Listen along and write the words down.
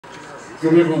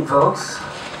Good evening, folks.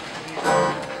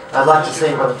 I'd like to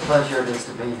say what a pleasure it is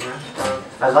to be here.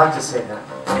 I'd like to say that.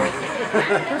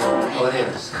 Oh, it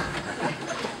is.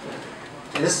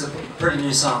 This is a pretty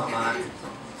new song of mine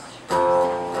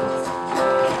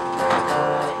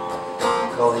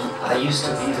called I Used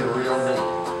to Be the Real Me.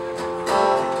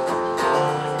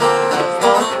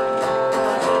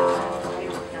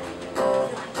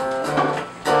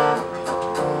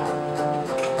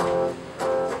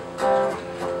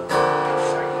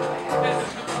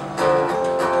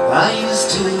 I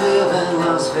used to live in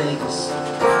Las Vegas.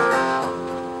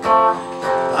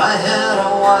 I had a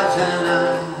wife and I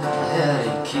had a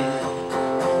kid.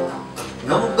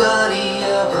 Nobody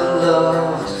ever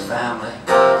loved family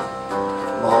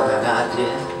more than I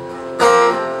did.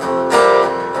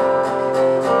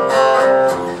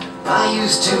 I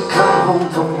used to come home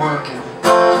from working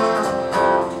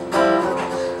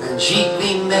and she'd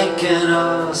be making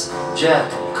us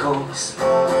Jack and Cokes.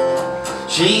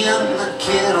 She and the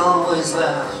kid always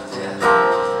laughed at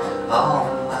all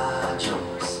my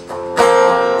jokes.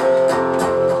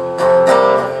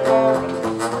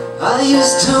 I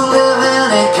used to live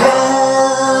in a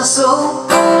castle.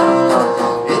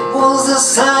 It was the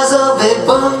size of a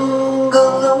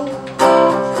bungalow.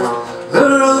 The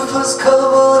roof was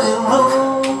covered in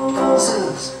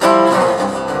roses.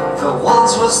 The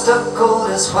walls were stuccoed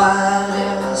as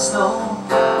white as snow.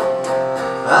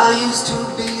 I used to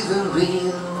be the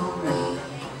real me.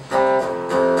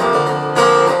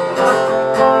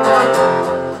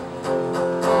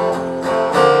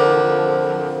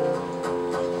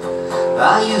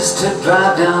 I used to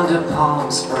drive down to Palm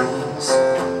Springs.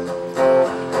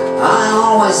 I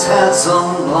always had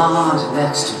some blonde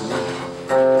next to me.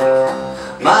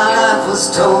 My life was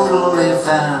totally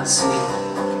fancy,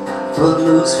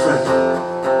 footloose free.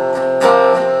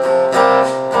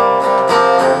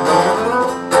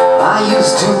 I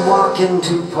used to walk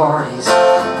into parties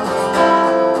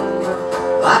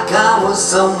like I was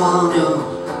someone who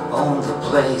owned the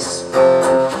place,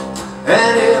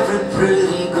 and every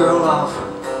pretty girl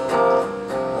offered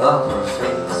up her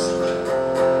face.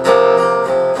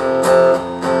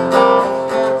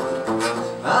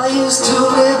 I used to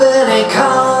live in a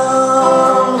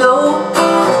condo.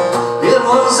 It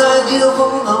was ideal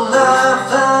for the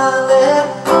life I led.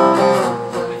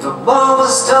 The bar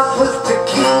was stuffed with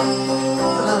tequila.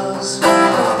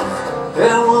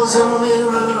 There was a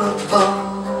mirror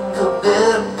above the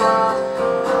bed.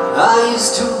 I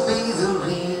used to be the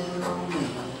real me.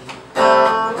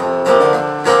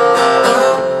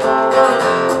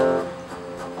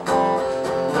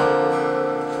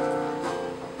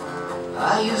 I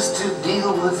used to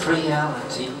deal with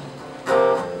reality.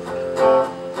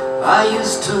 I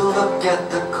used to look at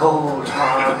the cold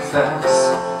hard facts.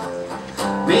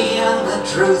 Me and the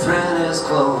truth ran as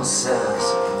close as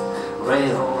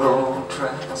railroad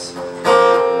tracks.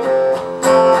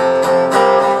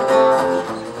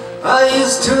 I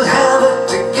used to have it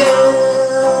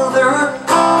together,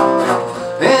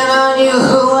 and I knew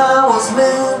who I was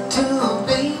meant to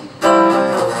be.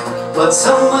 But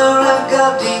somewhere I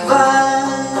got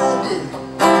divided,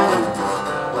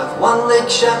 with one leg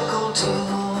shackled to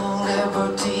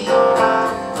liberty,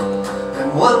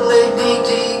 and one leg knee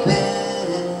deep in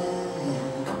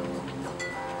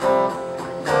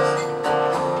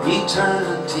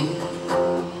eternity.